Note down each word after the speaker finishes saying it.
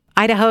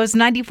Idaho's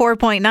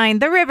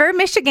 94.9 The River,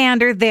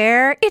 Michigander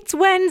there. It's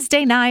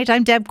Wednesday night.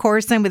 I'm Deb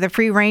Corson with a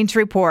Free Range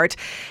Report.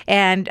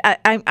 And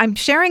I'm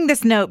sharing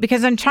this note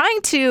because I'm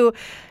trying to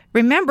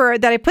remember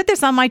that I put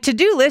this on my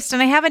to-do list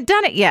and I haven't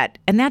done it yet.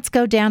 And that's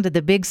go down to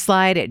the big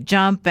slide at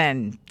Jump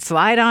and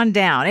slide on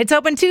down. It's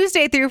open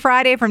Tuesday through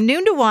Friday from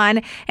noon to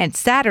 1 and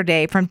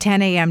Saturday from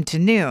 10 a.m. to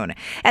noon.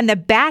 And the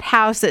Bat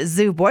House at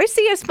Zoo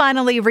Boise is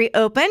finally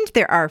reopened.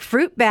 There are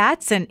fruit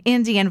bats and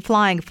Indian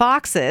flying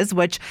foxes,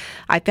 which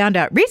I found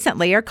out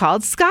recently are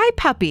called sky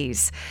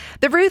puppies.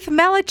 The Ruth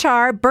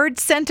Melachar Bird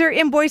Center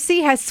in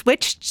Boise has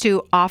switched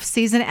to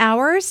off-season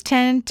hours,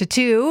 10 to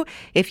 2,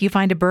 if you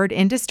find a bird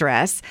in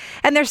distress.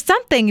 And there's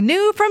something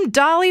new from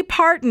Dolly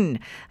Parton,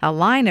 a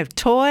line of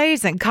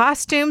toys and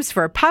costumes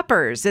for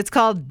puppers. It's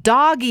called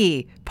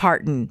Doggy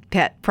Parton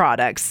Pet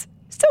Products.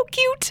 So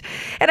cute.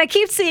 And I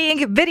keep seeing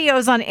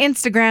videos on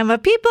Instagram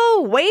of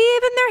people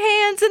waving their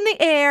hands in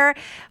the air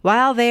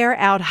while they're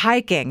out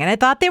hiking. And I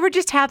thought they were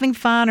just having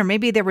fun, or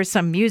maybe there was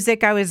some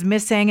music I was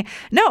missing.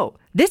 No,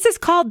 this is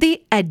called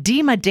the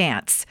edema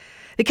dance,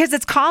 because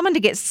it's common to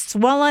get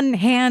swollen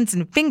hands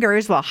and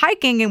fingers while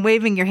hiking, and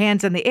waving your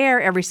hands in the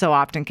air every so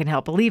often can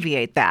help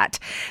alleviate that.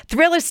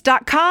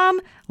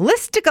 Thrillist.com,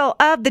 listicle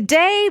of the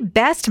day,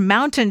 best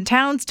mountain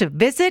towns to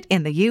visit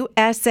in the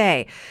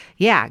USA.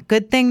 Yeah,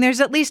 good thing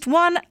there's at least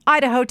one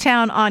Idaho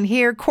town on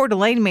here. Coeur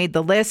d'Alene made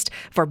the list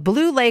for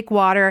Blue Lake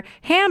water,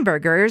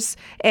 hamburgers,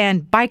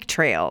 and bike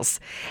trails.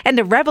 And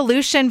a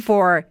revolution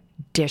for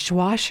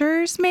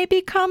dishwashers may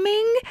be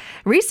coming.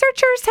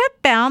 Researchers have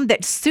found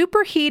that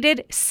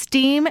superheated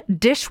steam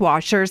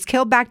dishwashers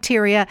kill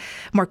bacteria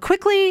more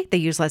quickly. They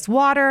use less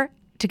water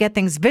to get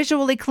things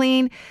visually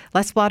clean.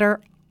 Less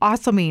water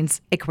also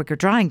means a quicker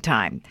drying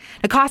time.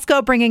 Now,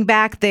 Costco bringing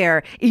back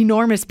their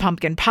enormous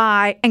pumpkin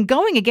pie, and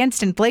going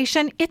against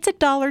inflation, it's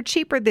 $1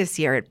 cheaper this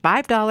year at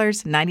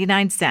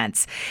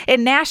 $5.99.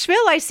 In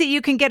Nashville, I see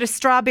you can get a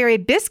strawberry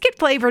biscuit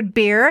flavored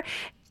beer.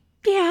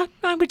 Yeah,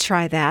 I would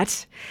try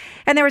that.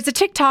 And there was a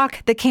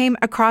TikTok that came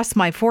across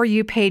my For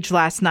You page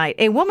last night.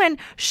 A woman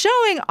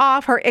showing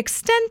off her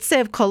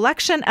extensive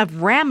collection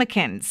of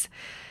ramekins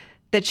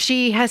that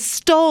she has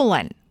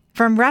stolen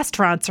from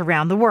restaurants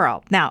around the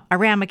world. Now, a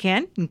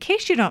ramekin, in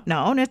case you don't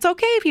know, and it's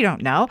okay if you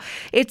don't know,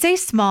 it's a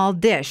small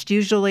dish,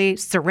 usually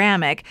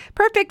ceramic,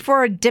 perfect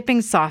for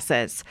dipping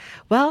sauces.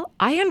 Well,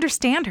 I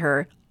understand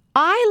her.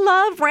 I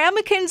love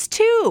ramekins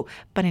too,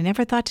 but I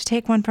never thought to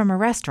take one from a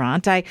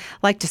restaurant. I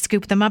like to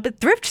scoop them up at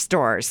thrift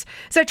stores.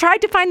 So I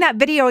tried to find that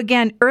video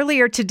again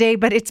earlier today,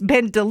 but it's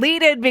been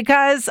deleted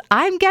because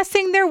I'm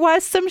guessing there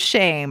was some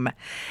shame.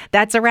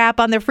 That's a wrap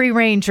on the Free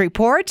Range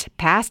Report.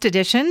 Past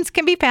editions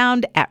can be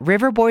found at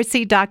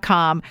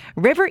riverboise.com,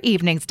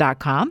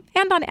 riverevenings.com,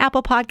 and on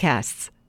Apple Podcasts.